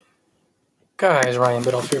Guys, Ryan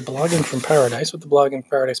Biddulph here, Blogging from Paradise with the Blogging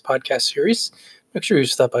Paradise podcast series. Make sure you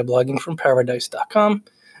stop by bloggingfromparadise.com.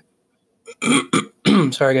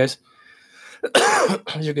 Sorry, guys.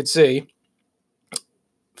 As you can see,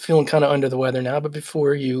 feeling kind of under the weather now, but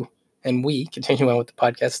before you and we continue on with the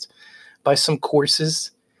podcast, buy some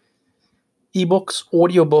courses, ebooks,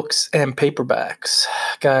 audiobooks, and paperbacks.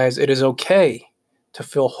 Guys, it is okay to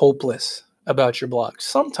feel hopeless about your blog.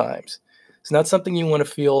 Sometimes. It's not something you want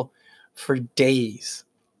to feel for days,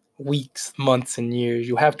 weeks, months, and years.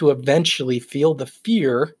 You have to eventually feel the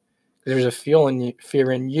fear. There's a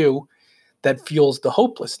fear in you that fuels the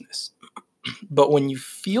hopelessness. But when you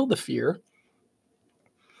feel the fear,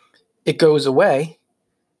 it goes away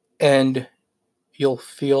and you'll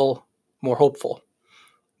feel more hopeful.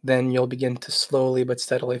 Then you'll begin to slowly but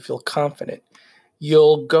steadily feel confident.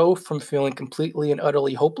 You'll go from feeling completely and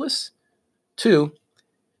utterly hopeless to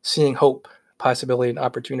seeing hope, possibility, and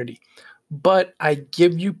opportunity. But I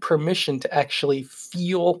give you permission to actually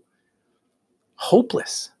feel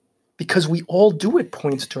hopeless because we all do at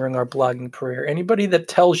points during our blogging career. Anybody that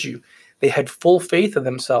tells you they had full faith in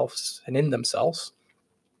themselves and in themselves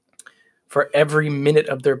for every minute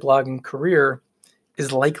of their blogging career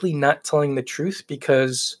is likely not telling the truth,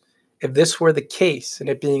 because if this were the case and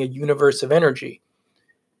it being a universe of energy,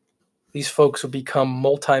 these folks would become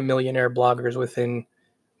multi-millionaire bloggers within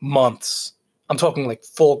months. I'm talking like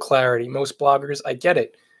full clarity. Most bloggers, I get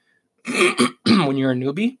it. When you're a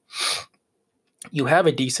newbie, you have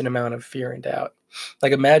a decent amount of fear and doubt.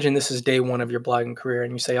 Like, imagine this is day one of your blogging career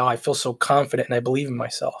and you say, oh, I feel so confident and I believe in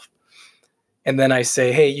myself. And then I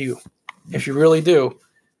say, hey, you, if you really do,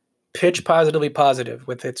 pitch Positively Positive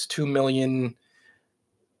with its 2 million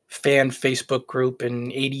fan Facebook group and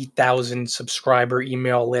 80,000 subscriber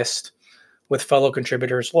email list with fellow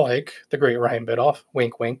contributors like the great Ryan Biddulph,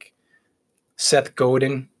 wink, wink, Seth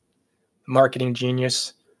Godin, marketing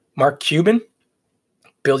genius, Mark Cuban,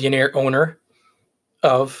 billionaire owner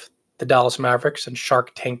of the Dallas Mavericks and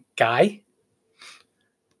Shark Tank guy.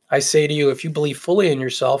 I say to you, if you believe fully in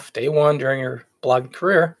yourself day one during your blogging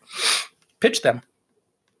career, pitch them.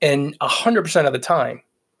 And 100% of the time,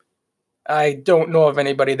 I don't know of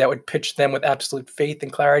anybody that would pitch them with absolute faith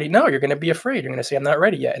and clarity. No, you're going to be afraid. You're going to say, I'm not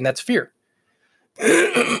ready yet. And that's fear.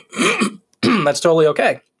 That's totally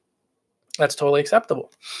okay. That's totally acceptable.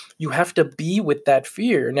 You have to be with that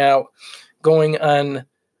fear. Now, going on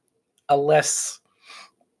a less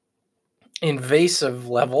invasive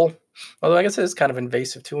level, although I guess it is kind of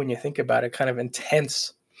invasive too when you think about it, kind of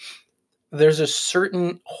intense, there's a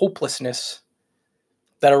certain hopelessness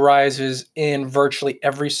that arises in virtually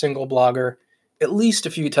every single blogger at least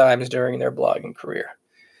a few times during their blogging career.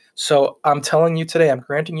 So I'm telling you today, I'm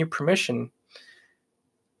granting you permission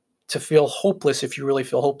to feel hopeless if you really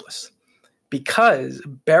feel hopeless. Because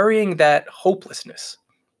burying that hopelessness,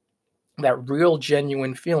 that real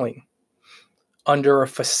genuine feeling, under a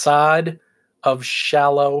facade of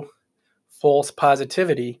shallow, false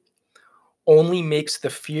positivity only makes the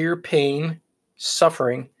fear, pain,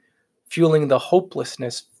 suffering, fueling the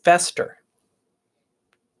hopelessness fester.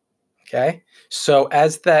 Okay? So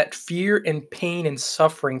as that fear and pain and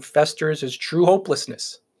suffering festers as true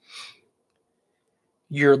hopelessness,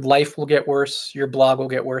 your life will get worse, your blog will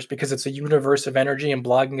get worse, because it's a universe of energy and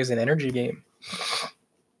blogging is an energy game.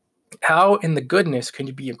 How in the goodness can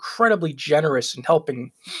you be incredibly generous in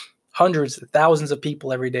helping hundreds of thousands of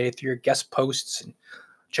people every day through your guest posts and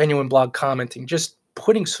genuine blog commenting, just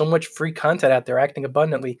putting so much free content out there, acting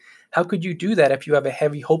abundantly? How could you do that if you have a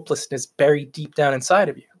heavy hopelessness buried deep down inside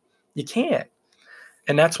of you? You can't.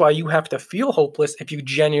 And that's why you have to feel hopeless if you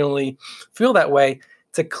genuinely feel that way,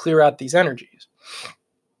 to clear out these energies.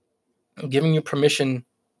 I'm giving you permission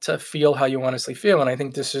to feel how you honestly feel. And I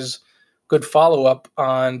think this is good follow-up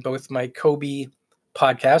on both my Kobe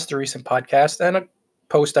podcast, the recent podcast, and a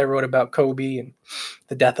post I wrote about Kobe and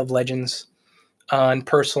the death of legends on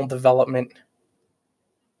personal development.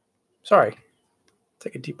 Sorry.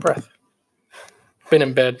 Take a deep breath. Been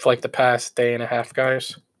in bed for like the past day and a half,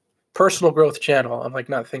 guys. Personal growth channel. I'm like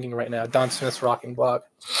not thinking right now. Don Smith's Rocking Blog.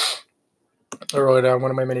 I wrote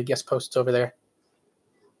one of my many guest posts over there.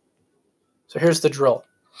 So here's the drill.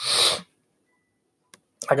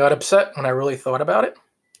 I got upset when I really thought about it,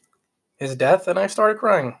 his death, and I started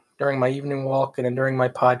crying during my evening walk and during my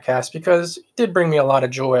podcast, because it did bring me a lot of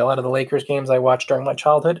joy. A lot of the Lakers games I watched during my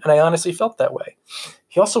childhood, and I honestly felt that way.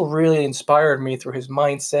 He also really inspired me through his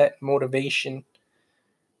mindset, motivation,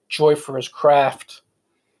 joy for his craft,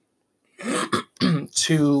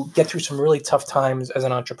 to get through some really tough times as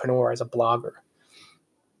an entrepreneur, as a blogger.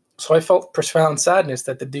 So I felt profound sadness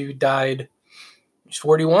that the dude died. He's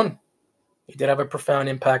 41. He did have a profound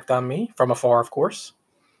impact on me, from afar, of course.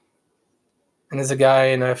 And there's a guy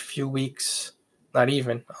in a few weeks, not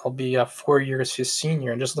even, I'll be 4 years his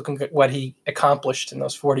senior, and just looking at what he accomplished in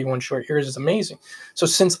those 41 short years is amazing. So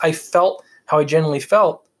since I felt how I genuinely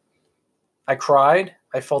felt, I cried,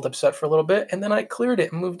 I felt upset for a little bit, and then I cleared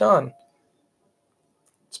it and moved on.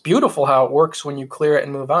 It's beautiful how it works when you clear it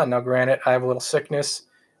and move on. Now, granted, I have a little sickness.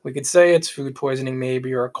 We could say it's food poisoning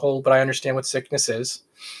maybe, or a cold, but I understand what sickness is.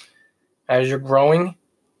 As you're growing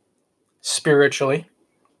spiritually,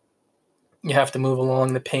 you have to move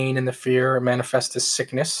along the pain and the fear and manifest as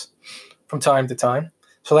sickness from time to time.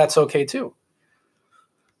 So that's okay too.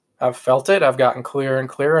 I've felt it. I've gotten clearer and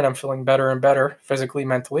clearer, and I'm feeling better and better physically,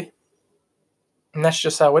 mentally. And that's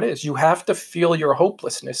just how it is. You have to feel your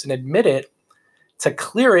hopelessness and admit it to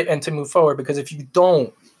clear it and to move forward. Because if you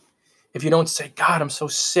don't say, God, I'm so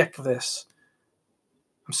sick of this.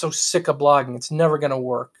 I'm so sick of blogging. It's never going to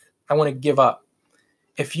work. I want to give up.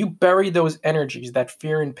 If you bury those energies, that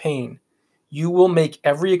fear and pain, you will make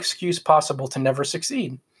every excuse possible to never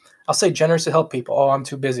succeed. I'll say generously help people. Oh, I'm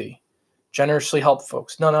too busy. Generously help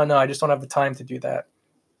folks. No, I just don't have the time to do that.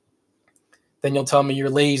 Then you'll tell me you're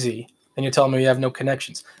lazy. Then you'll tell me you have no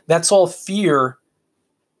connections. That's all fear,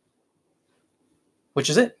 which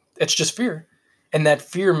is it. It's just fear. And that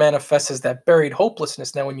fear manifests as that buried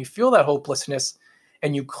hopelessness. Now, when you feel that hopelessness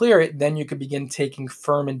and you clear it, then you can begin taking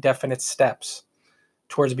firm and definite steps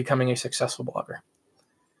towards becoming a successful blogger.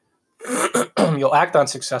 You'll act on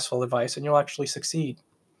successful advice and you'll actually succeed.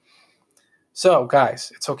 So,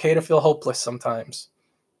 guys, it's okay to feel hopeless sometimes.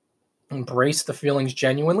 Embrace the feelings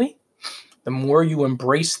genuinely. The more you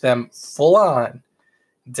embrace them full on,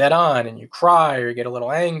 dead on, and you cry or you get a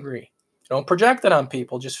little angry, don't project it on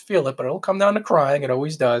people. Just feel it, but it'll come down to crying. It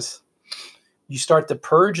always does. You start to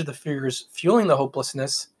purge the fears fueling the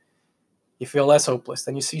hopelessness. You feel less hopeless.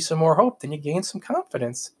 Then you see some more hope. Then you gain some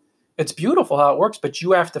confidence. It's beautiful how it works, but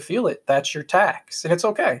you have to feel it. That's your tax, and it's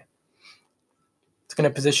okay. It's going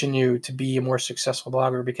to position you to be a more successful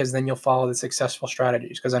blogger because then you'll follow the successful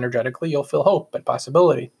strategies because energetically you'll feel hope and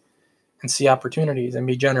possibility and see opportunities and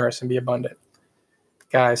be generous and be abundant.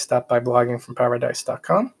 Guys, stop by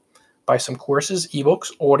bloggingfromparadise.com. Buy some courses,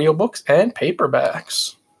 ebooks, audiobooks, and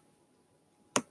paperbacks.